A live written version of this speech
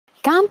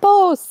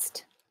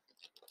Compost.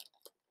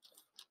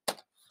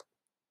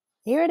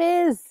 Here it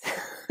is.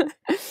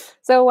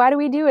 So why do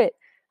we do it?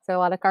 So a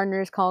lot of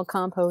gardeners call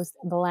compost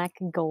black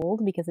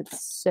gold because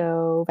it's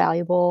so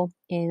valuable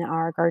in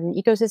our garden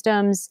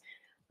ecosystems.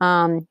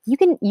 You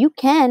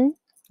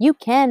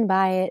can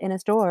buy it in a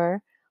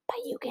store, but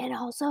you can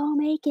also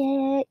make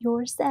it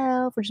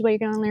yourself, which is what you're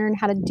going to learn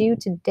how to do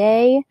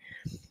today.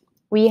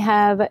 We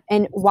have,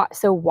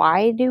 so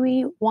why do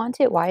we want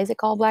it? Why is it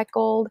called black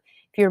gold?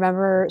 If you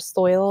remember,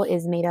 soil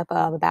is made up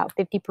of about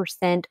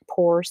 50%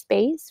 pore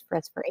space,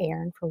 that's for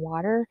air and for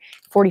water.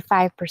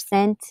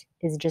 45%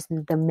 is just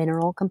the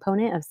mineral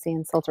component of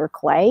sand, silt, or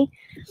clay.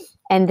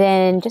 And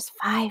then just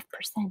 5%,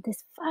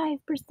 this 5%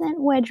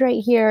 wedge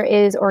right here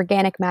is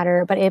organic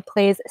matter, but it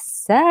plays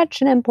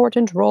such an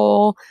important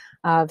role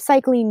of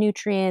cycling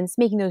nutrients,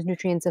 making those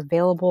nutrients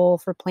available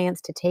for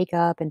plants to take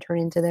up and turn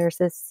into their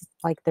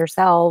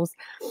cells,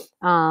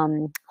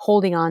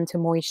 holding on to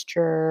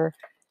moisture,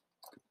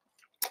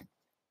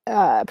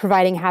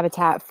 providing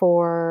habitat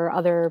for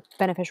other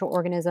beneficial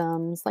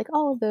organisms, like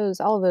all of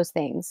those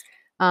things.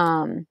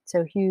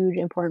 So huge,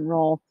 important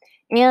role.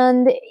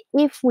 And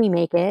if we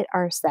make it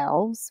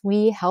ourselves,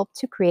 we help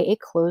to create a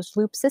closed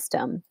loop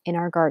system in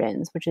our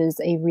gardens, which is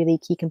a really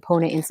key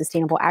component in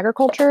sustainable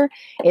agriculture,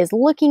 is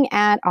looking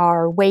at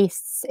our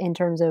wastes in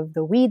terms of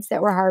the weeds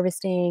that we're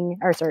harvesting,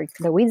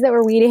 the weeds that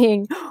we're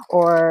weeding,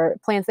 or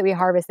plants that we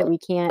harvest that we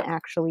can't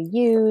actually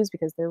use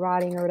because they're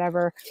rotting or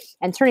whatever,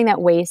 and turning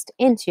that waste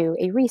into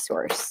a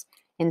resource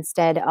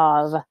instead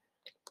of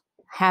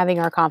having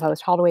our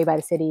compost hauled away by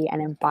the city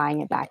and then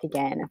buying it back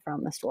again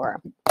from the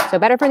store. So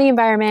better for the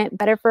environment,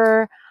 better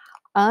for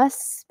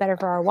us, better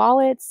for our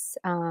wallets,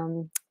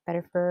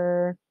 better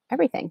for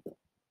everything.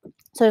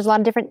 So there's a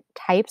lot of different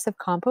types of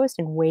compost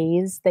and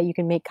ways that you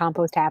can make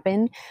compost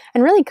happen.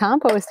 And really,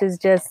 compost is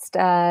just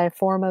a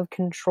form of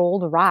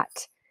controlled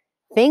rot.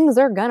 Things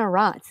are gonna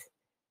rot.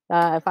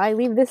 If I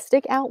leave this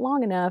stick out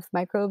long enough,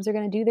 microbes are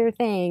gonna do their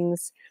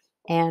things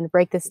and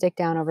break the stick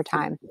down over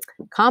time.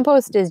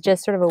 Compost is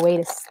just sort of a way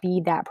to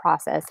speed that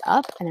process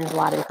up, and there's a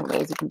lot of different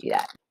ways you can do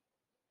that.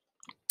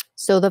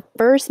 So the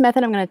first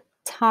method I'm going to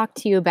talk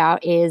to you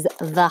about is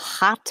the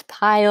hot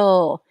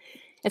pile.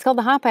 It's called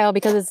the hot pile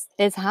because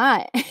it's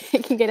hot.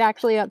 It can get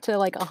actually up to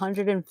like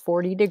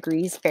 140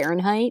 degrees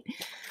Fahrenheit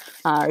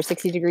or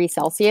 60 degrees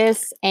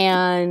Celsius,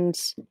 and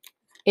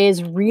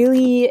is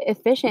really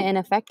efficient and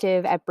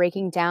effective at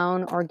breaking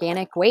down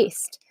organic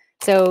waste.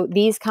 So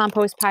these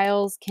compost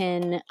piles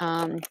can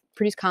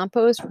produce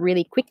compost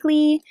really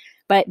quickly,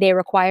 but they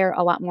require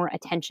a lot more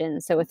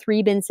attention. So a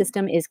 3-bin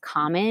system is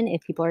common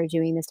if people are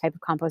doing this type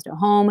of compost at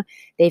home.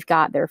 They've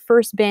got their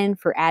first bin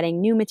for adding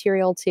new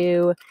material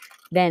to,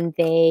 then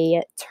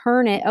they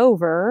turn it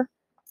over.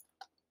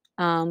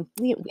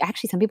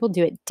 Actually, some people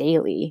do it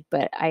daily,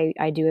 but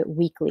I do it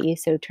weekly.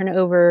 So turn it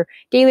over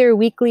daily or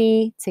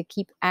weekly to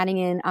keep adding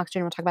in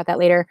oxygen. We'll talk about that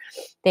later.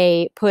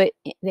 They put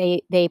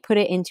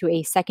it into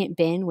a second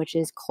bin, which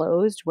is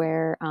closed,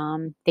 where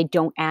they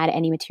don't add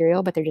any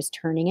material, but they're just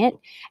turning it.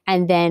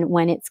 And then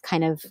when it's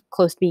kind of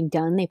close to being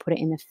done, they put it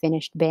in the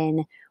finished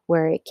bin,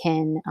 where it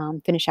can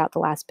finish out the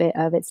last bit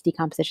of its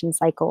decomposition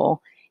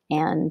cycle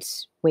and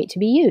wait to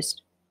be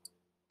used.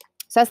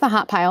 So that's the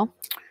hot pile.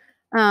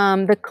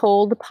 The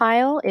cold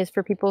pile is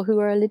for people who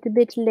are a little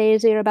bit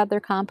lazier about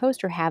their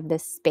compost or have the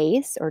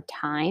space or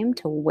time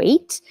to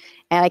wait.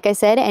 And like I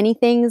said,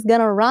 anything's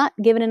gonna rot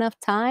given enough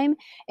time.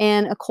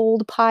 And a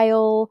cold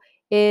pile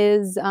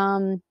is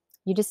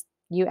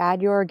you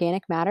add your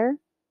organic matter,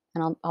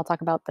 and I'll talk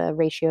about the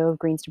ratio of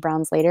greens to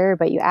browns later.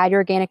 But you add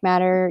your organic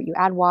matter, you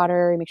add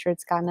water, you make sure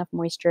it's got enough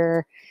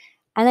moisture,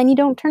 and then you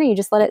don't turn it. You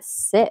just let it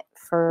sit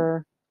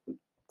for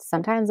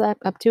sometimes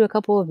up to a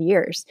couple of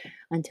years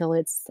until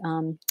it's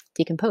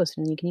decomposed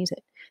and you can use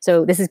it.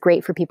 So this is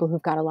great for people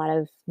who've got a lot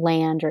of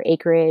land or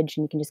acreage,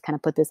 and you can just kind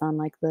of put this on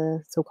like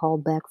the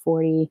so-called back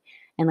 40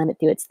 and let it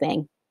do its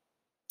thing.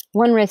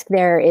 One risk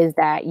there is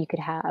that you could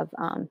have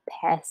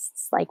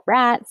pests like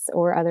rats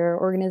or other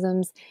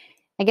organisms.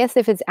 I guess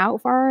if it's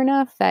out far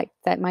enough, that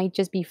might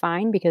just be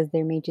fine because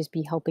they may just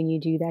be helping you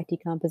do that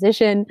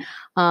decomposition.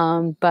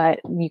 But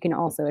you can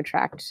also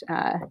attract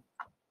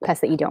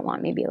pests that you don't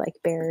want, maybe like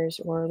bears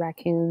or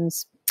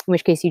raccoons, in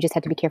which case you just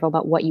have to be careful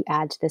about what you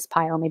add to this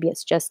pile. Maybe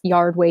it's just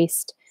yard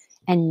waste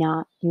and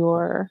not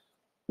your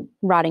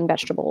rotting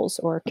vegetables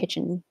or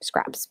kitchen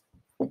scraps.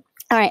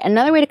 All right,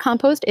 another way to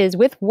compost is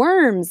with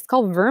worms. It's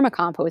called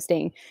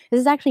vermicomposting. This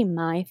is actually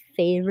my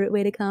favorite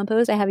way to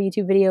compost. I have a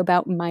YouTube video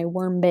about my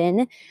worm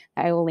bin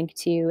that I will link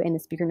to in the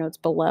speaker notes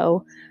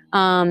below.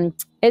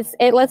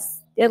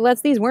 It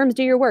lets these worms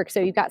do your work.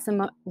 So you've got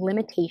some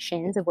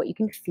limitations of what you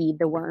can feed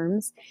the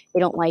worms. They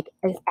don't like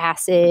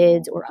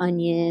acids or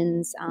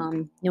onions,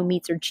 no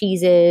meats or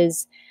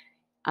cheeses.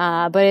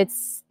 But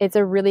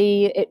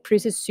it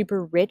produces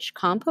super rich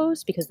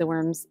compost because the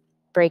worms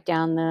break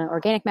down the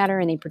organic matter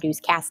and they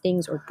produce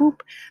castings or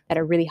poop that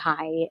are really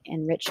high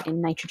and rich in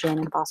nitrogen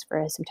and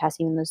phosphorus and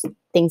potassium and those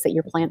things that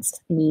your plants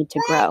need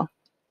to grow.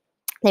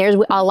 There's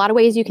a lot of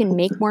ways you can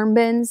make worm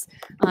bins.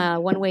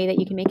 One way that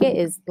you can make it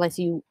is lets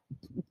you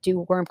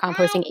do worm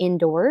composting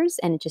indoors,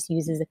 and it just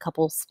uses a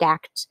couple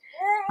stacked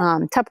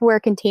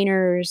Tupperware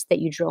containers that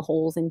you drill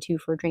holes into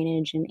for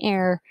drainage and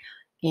air.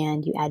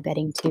 And you add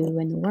bedding to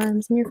and the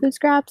worms and your food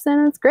scraps,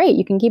 and it's great.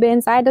 You can keep it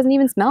inside. It doesn't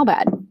even smell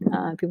bad.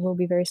 People will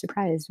be very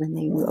surprised when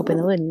they open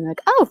the lid and you're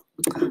like, oh,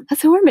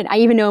 that's a worm bin. I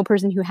even know a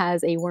person who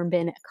has a worm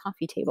bin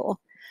coffee table.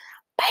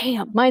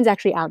 Bam! Mine's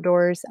actually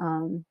outdoors,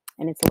 and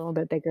it's a little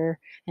bit bigger,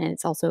 and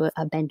it's also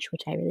a bench,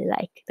 which I really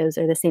like. Those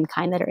are the same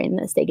kind that are in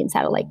the Steak and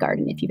Satellite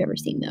Garden, if you've ever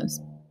seen those.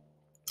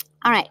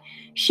 All right,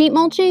 sheet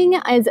mulching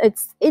is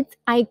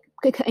I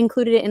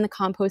included it in the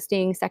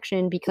composting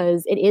section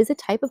because it is a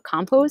type of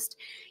compost.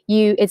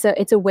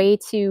 It's a way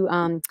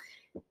to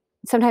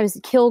sometimes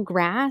kill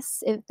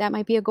grass, if that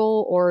might be a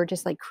goal, or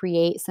just like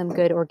create some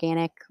good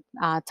organic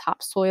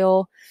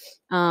topsoil.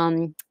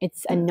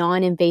 It's a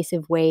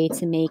non-invasive way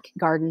to make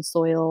garden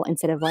soil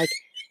instead of like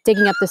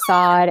digging up the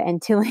sod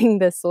and tilling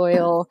the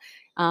soil.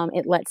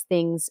 It lets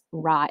things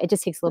rot. It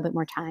just takes a little bit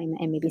more time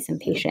and maybe some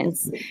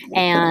patience.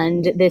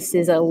 And this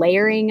is a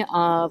layering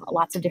of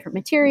lots of different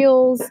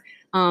materials.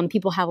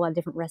 People have a lot of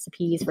different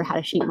recipes for how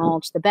to sheet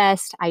mulch the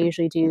best. I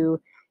usually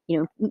do,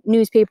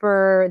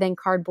 newspaper, then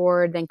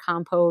cardboard, then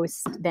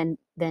compost, then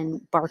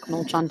bark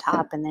mulch on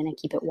top, and then I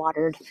keep it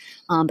watered.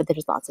 But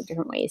there's lots of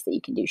different ways that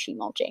you can do sheet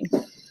mulching.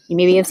 You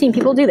maybe have seen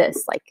people do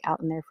this, like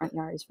out in their front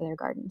yards for their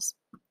gardens.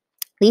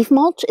 Leaf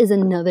mulch is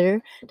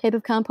another type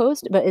of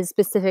compost, but is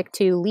specific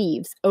to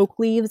leaves. Oak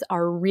leaves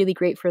are really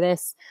great for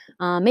this.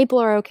 Maple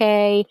are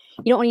okay.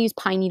 You don't want to use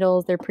pine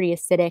needles. They're pretty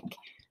acidic.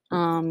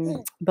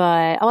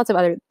 But lots of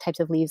other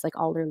types of leaves, like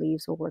alder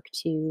leaves, will work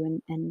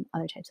too, and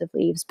other types of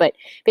leaves. But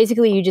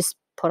basically, you just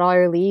put all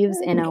your leaves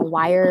in a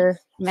wire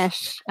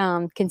mesh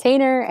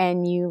container,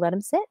 and you let them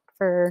sit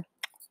for,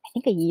 I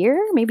think, a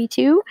year, maybe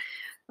 2.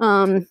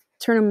 Turn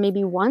them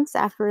maybe once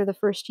after the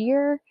first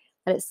year.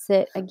 Let it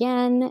sit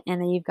again,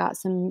 and then you've got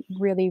some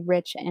really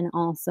rich and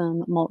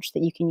awesome mulch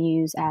that you can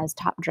use as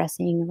top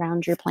dressing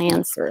around your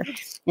plants or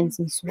in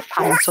some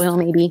potting soil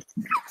maybe.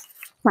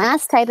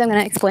 Last type I'm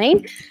going to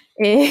explain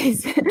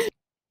is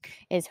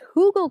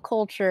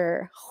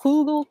hugelkultur.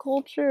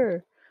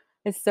 Hugelkultur.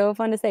 It's so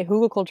fun to say,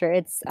 hugelkultur.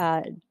 It's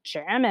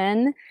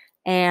German,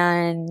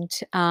 and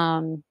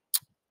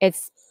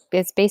it's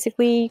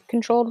basically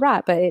controlled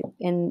rot, but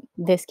in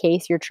this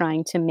case, you're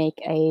trying to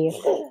make a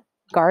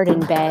garden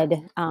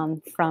bed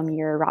from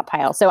your rot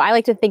pile. So I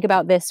like to think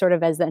about this sort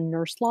of as a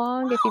nurse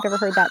log, if you've ever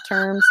heard that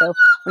term. So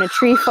when a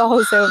tree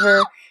falls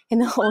over in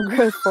the old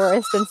growth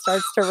forest and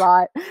starts to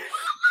rot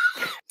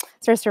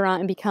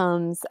and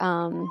becomes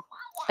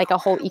like a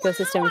whole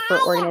ecosystem for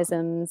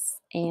organisms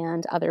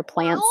and other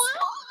plants.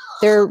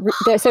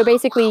 So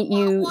basically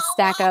you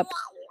stack up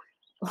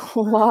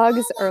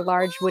logs or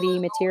large woody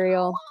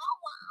material.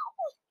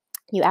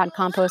 You add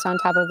compost on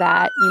top of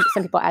that.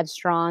 Some people add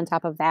straw on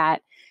top of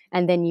that.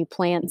 And then you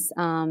plant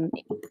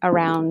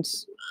around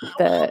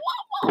the,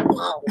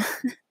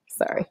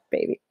 sorry,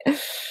 baby.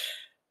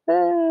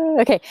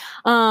 Okay.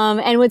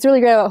 And what's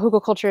really great about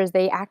hugelkultur is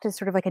they act as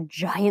sort of like a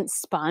giant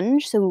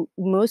sponge. So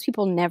most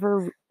people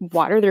never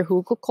water their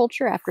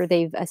hugelkultur after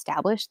they've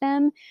established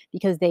them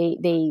because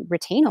they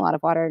retain a lot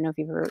of water. I don't know if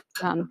you've ever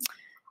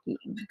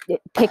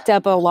picked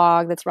up a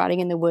log that's rotting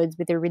in the woods,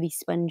 but they're really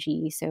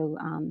spongy. So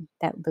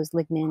those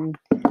lignin,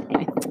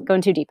 anyway,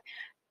 going too deep.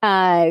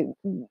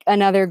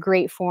 Another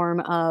great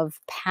form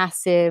of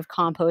passive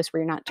compost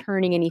where you're not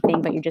turning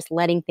anything, but you're just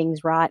letting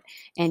things rot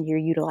and you're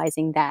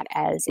utilizing that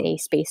as a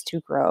space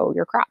to grow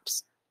your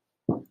crops.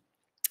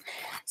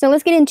 So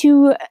let's get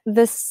into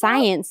the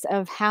science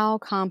of how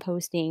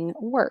composting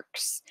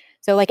works.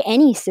 So like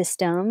any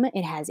system,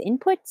 it has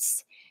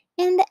inputs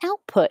and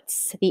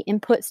outputs. The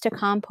inputs to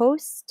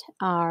compost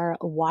are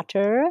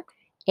water,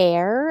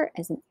 air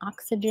as in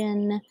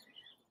oxygen,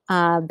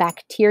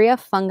 bacteria,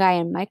 fungi,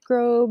 and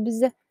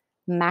microbes,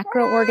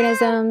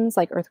 macroorganisms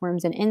like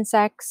earthworms and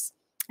insects,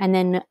 and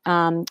then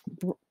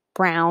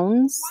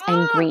browns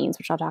and greens,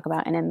 which I'll talk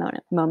about in a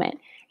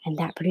moment. And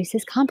that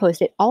produces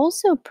compost. It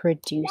also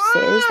produces,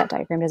 that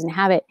diagram doesn't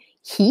have it,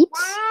 heat.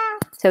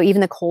 So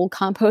even the cold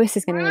compost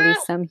is going to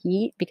release some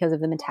heat because of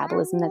the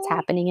metabolism that's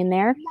happening in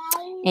there.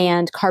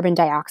 And carbon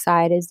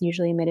dioxide is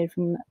usually emitted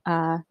from,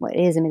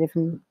 emitted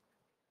from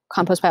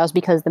compost piles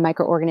because the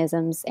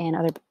microorganisms and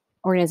other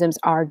organisms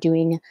are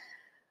doing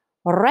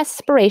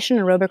respiration,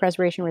 aerobic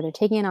respiration, where they're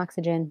taking in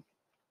oxygen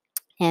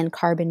and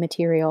carbon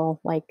material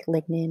like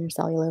lignin or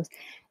cellulose,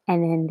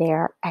 and then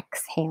they're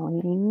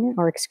exhaling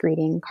or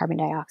excreting carbon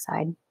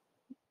dioxide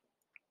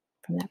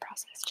from that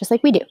process, just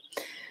like we do.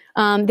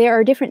 There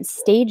are different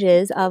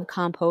stages of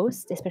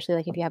compost, especially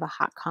like if you have a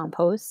hot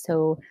compost.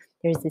 So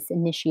there's this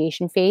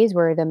initiation phase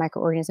where the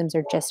microorganisms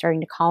are just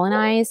starting to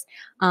colonize.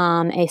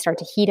 They start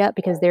to heat up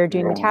because they're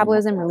doing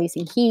metabolism,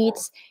 releasing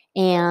heat.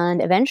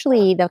 And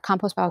eventually the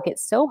compost pile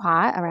gets so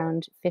hot,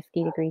 around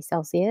 50 degrees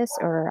Celsius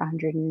or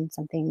 100 and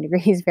something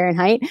degrees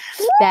Fahrenheit,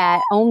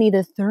 that only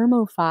the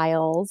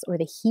thermophiles or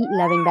the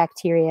heat-loving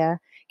bacteria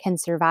can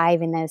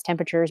survive in those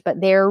temperatures, but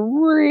they're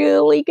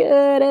really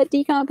good at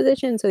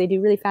decomposition. So they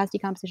do really fast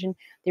decomposition.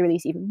 They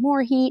release even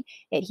more heat.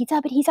 It heats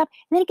up, and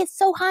then it gets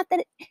so hot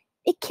that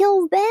it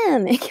kills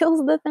them. It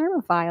kills the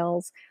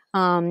thermophiles.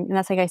 And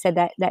that's, like I said,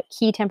 that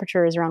key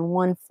temperature is around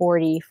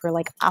 140 for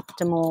like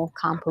optimal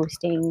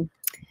composting.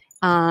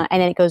 And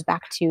then it goes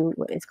back to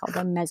what is called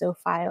the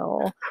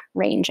mesophile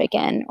range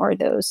again, or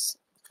those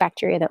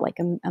bacteria that like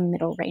a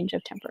middle range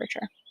of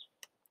temperature.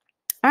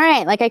 All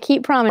right, like I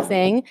keep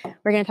promising,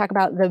 we're going to talk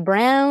about the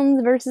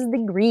browns versus the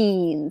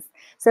greens.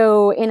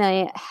 So in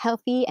a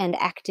healthy and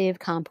active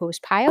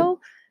compost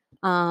pile,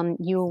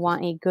 you will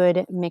want a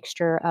good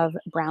mixture of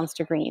browns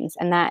to greens,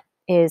 and that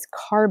is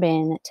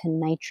carbon to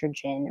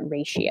nitrogen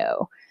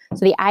ratio.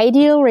 So the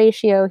ideal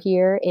ratio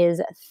here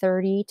is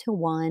 30 to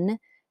 1,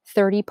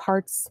 30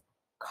 parts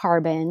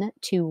carbon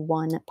to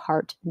 1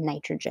 part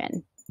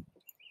nitrogen.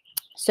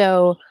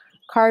 So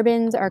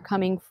carbons are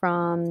coming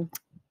from,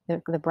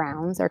 the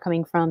browns are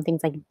coming from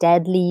things like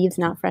dead leaves,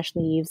 not fresh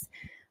leaves,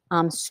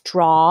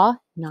 straw,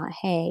 not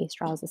hay.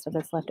 Straw is the stuff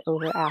that's left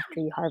over after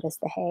you harvest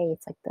the hay.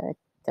 It's like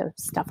the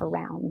stuff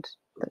around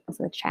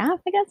the chaff,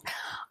 I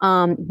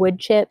guess. Wood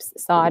chips,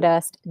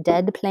 sawdust,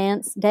 dead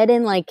plants, dead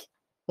in like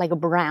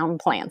brown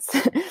plants.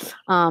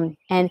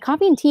 And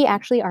coffee and tea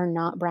actually are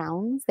not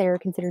browns. They're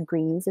considered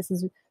greens. This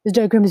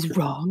diagram is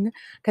wrong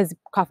because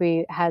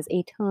coffee has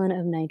a ton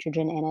of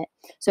nitrogen in it.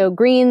 So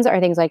greens are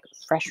things like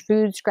fresh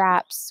food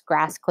scraps,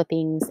 grass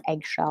clippings,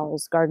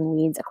 eggshells, garden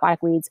weeds,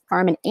 aquatic weeds,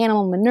 farm and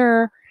animal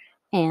manure,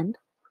 and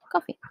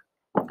coffee.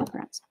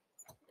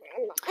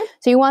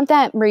 So you want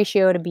that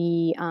ratio to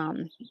be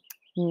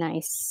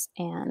nice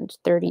and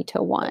 30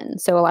 to 1.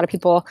 So a lot of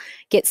people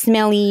get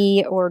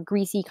smelly or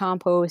greasy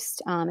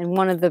compost. And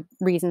one of the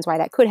reasons why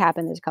that could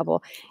happen, there's a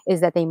couple, is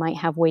that they might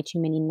have way too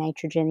many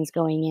nitrogens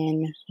going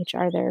in, which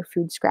are their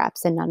food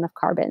scraps, and not enough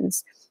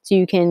carbons. So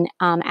you can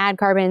add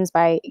carbons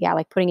by,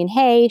 like putting in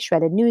hay,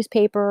 shredded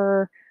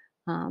newspaper,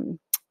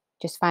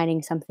 just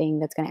finding something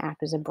that's going to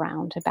act as a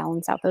brown to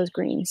balance out those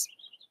greens.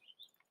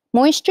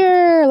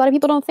 Moisture, a lot of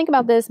people don't think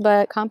about this,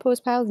 but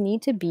compost piles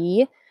need to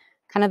be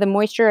kind of the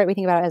moisture, we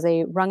think about it as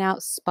a wrung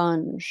out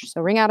sponge.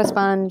 So wring out a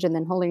sponge and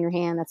then hold it in your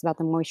hand. That's about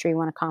the moisture you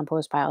want a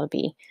compost pile to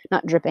be.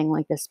 Not dripping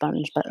like this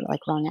sponge, but like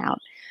wrung out.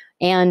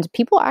 And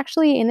people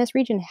actually in this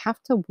region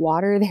have to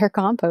water their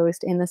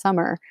compost in the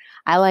summer.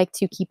 I like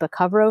to keep a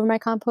cover over my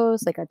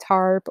compost, like a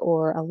tarp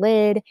or a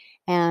lid,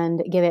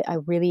 and give it a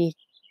really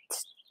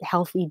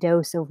healthy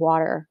dose of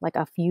water, like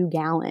a few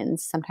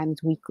gallons,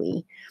 sometimes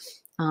weekly,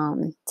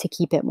 to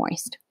keep it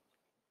moist.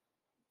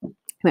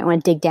 You might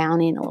want to dig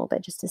down in a little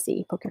bit just to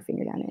see, poke your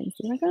finger down in and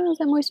see, like, oh, is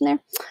that moist in there?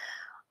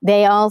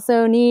 They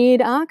also need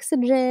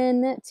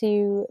oxygen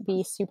to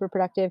be super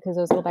productive because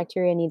those little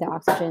bacteria need the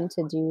oxygen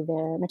to do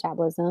their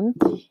metabolism.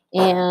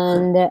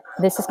 And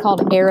this is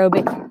called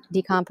aerobic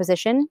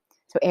decomposition.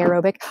 So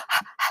aerobic,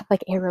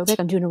 like aerobic,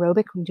 I'm doing an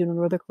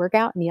aerobic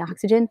workout, and the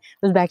oxygen,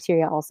 those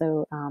bacteria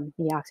also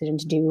need oxygen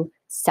to do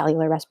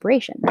cellular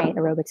respiration, right?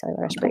 Aerobic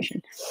cellular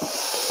respiration.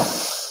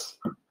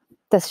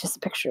 That's just a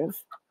picture of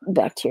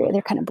bacteria.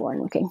 They're kind of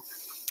boring looking.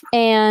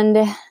 And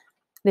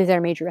these are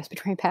major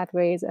respiratory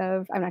pathways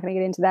of, I'm not going to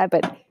get into that,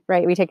 but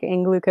right, we take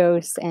in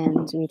glucose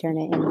and we turn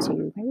it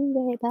into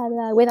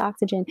with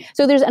oxygen.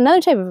 So there's another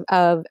type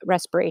of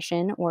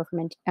respiration or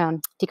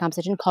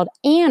decomposition called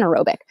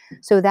anaerobic.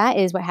 So that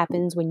is what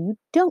happens when you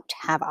don't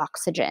have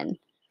oxygen.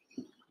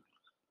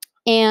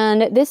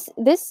 And this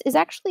is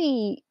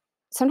actually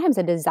sometimes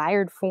a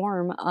desired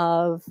form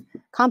of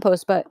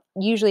compost, but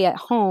usually at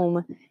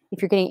home,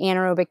 if you're getting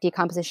anaerobic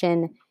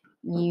decomposition,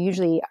 you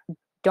usually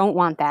don't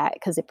want that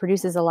because it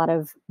produces a lot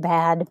of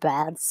bad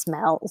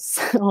smells,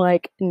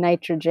 like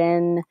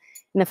nitrogen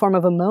in the form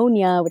of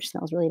ammonia, which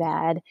smells really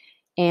bad,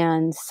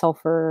 and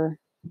sulfur,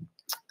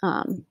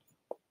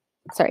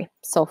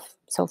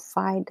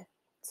 sulfide,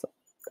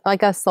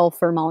 like a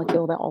sulfur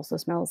molecule that also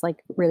smells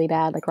like really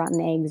bad, like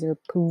rotten eggs or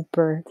poop,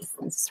 or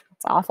it's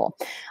awful.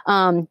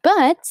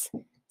 But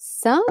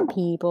some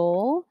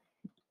people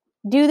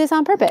do this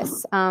on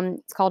purpose.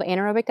 It's called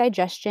anaerobic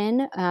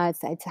digestion.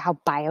 It's how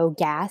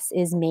biogas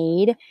is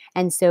made.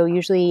 And so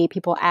usually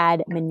people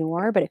add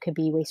manure, but it could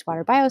be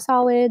wastewater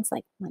biosolids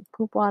like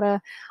poop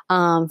water,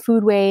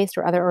 food waste,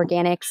 or other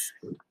organics.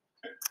 I'm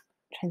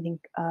trying to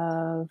think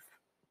of,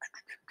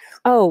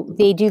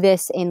 they do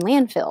this in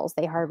landfills.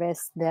 They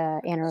harvest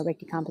the anaerobic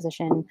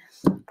decomposition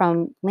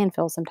from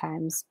landfills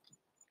sometimes.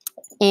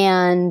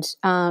 And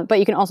but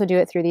you can also do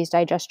it through these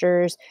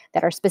digesters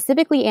that are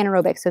specifically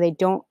anaerobic, so they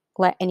don't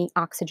let any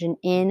oxygen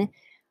in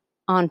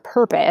on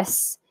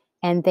purpose,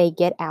 and they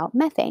get out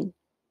methane,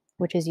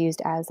 which is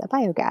used as a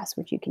biogas,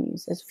 which you can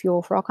use as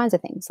fuel for all kinds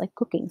of things like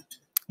cooking.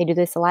 They do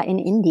this a lot in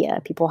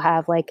India. People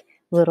have like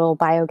little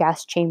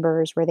biogas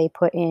chambers where they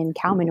put in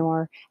cow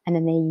manure, and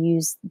then they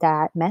use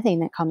that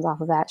methane that comes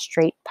off of that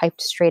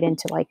piped straight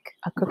into like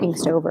a cooking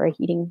stove or a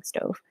heating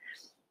stove.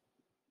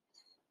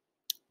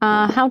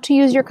 How to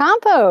use your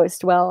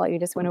compost? Well, you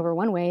just went over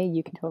one way.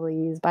 You can totally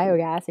use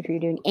biogas if you're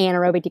doing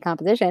anaerobic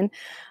decomposition,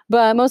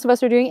 but most of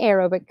us are doing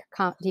aerobic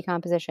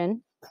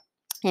decomposition.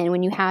 And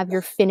when you have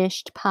your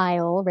finished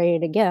pile ready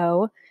to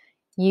go,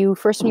 you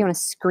first, when you want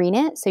to screen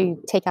it, so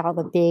you take out all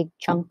the big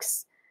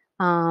chunks,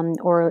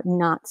 or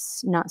not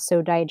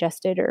so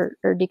digested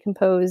or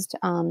decomposed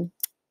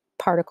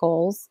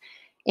particles.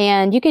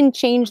 And you can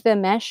change the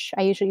mesh.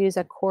 I usually use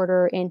a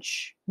 1/4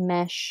 inch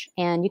mesh,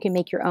 and you can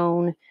make your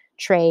own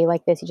tray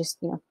like this. You just,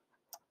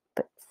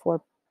 put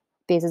 4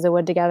 pieces of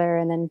wood together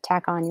and then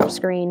tack on your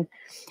screen,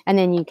 and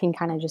then you can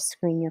kind of just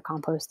screen your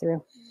compost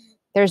through.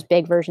 There's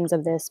big versions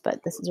of this,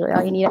 but this is really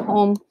all you need at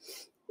home.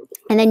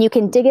 And then you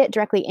can dig it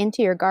directly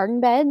into your garden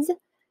beds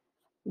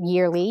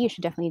yearly. You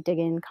should definitely dig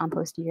in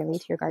compost yearly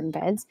to your garden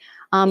beds,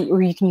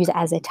 or you can use it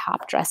as a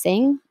top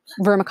dressing.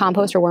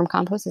 Vermicompost or worm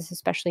compost is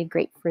especially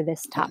great for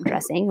this top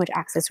dressing, which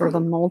acts as sort of a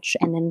mulch,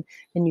 and then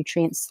the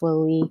nutrients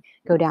slowly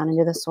go down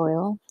into the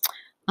soil.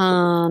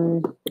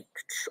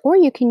 Or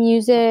you can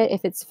use it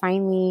if it's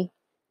finely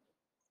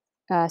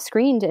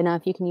screened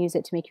enough. You can use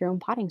it to make your own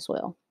potting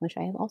soil, which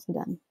I have also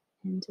done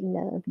and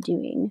love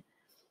doing.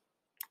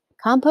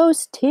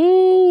 Compost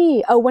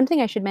tea. Oh, one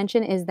thing I should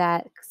mention is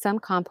that some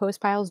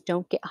compost piles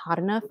don't get hot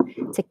enough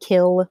to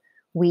kill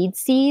weed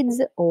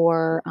seeds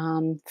or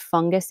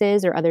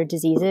funguses or other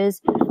diseases.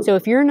 So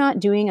if you're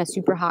not doing a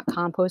super hot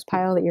compost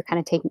pile that you're kind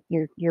of taking,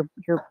 you're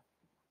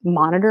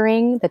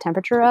monitoring the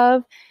temperature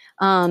of,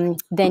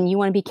 then you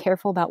want to be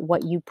careful about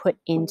what you put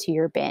into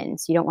your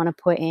bins. You don't want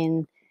to put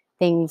in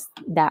things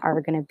that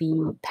are going to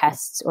be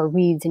pests or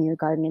weeds in your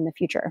garden in the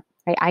future.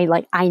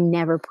 Right? I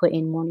never put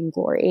in morning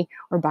glory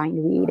or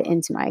bindweed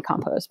into my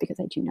compost because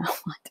I do not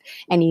want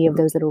any of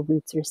those little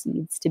roots or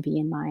seeds to be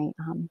in my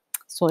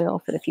soil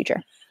for the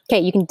future. Okay,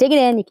 you can dig it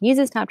in. You can use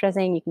this top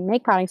dressing. You can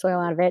make potting soil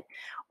out of it,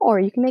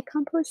 or you can make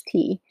compost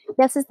tea.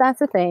 Yes, that's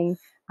the thing.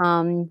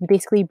 You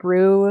basically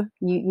brew.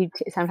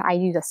 Sometimes I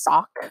use a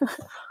sock,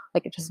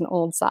 like it's just an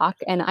old sock,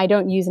 and I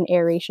don't use an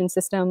aeration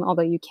system.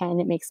 Although you can,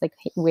 it makes like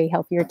way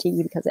healthier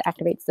tea because it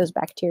activates those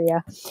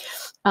bacteria.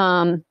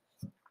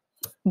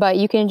 But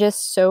you can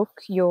just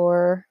soak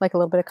your, like, a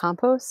little bit of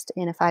compost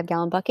in a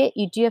 5-gallon bucket.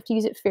 You do have to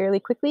use it fairly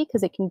quickly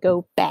because it can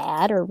go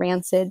bad or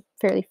rancid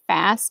fairly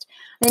fast.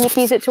 And then you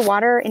can use it to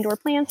water indoor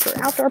plants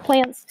or outdoor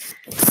plants.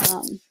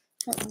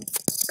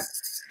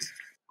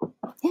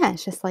 Yeah,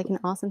 it's just like an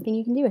awesome thing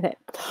you can do with it.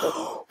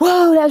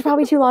 Whoa, that was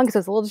probably too long because I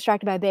was a little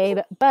distracted by Babe.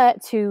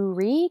 But to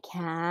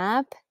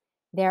recap,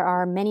 there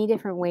are many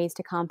different ways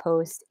to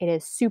compost. It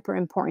is super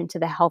important to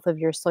the health of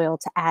your soil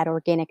to add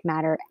organic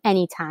matter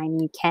anytime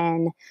you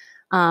can.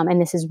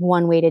 And this is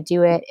one way to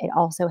do it. It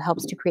also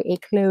helps to create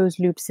a closed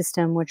loop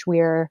system, which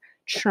we're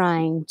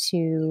trying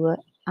to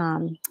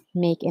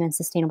make in a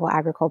sustainable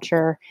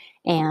agriculture.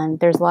 And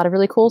there's a lot of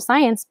really cool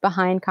science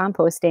behind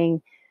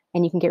composting,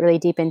 and you can get really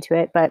deep into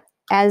it. But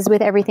as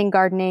with everything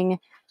gardening,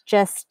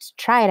 just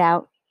try it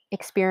out,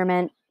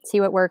 experiment, see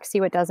what works, see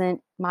what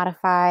doesn't,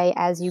 modify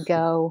as you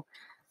go,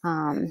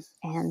 and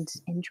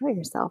enjoy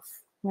yourself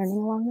learning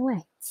along the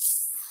way.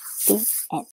 The end.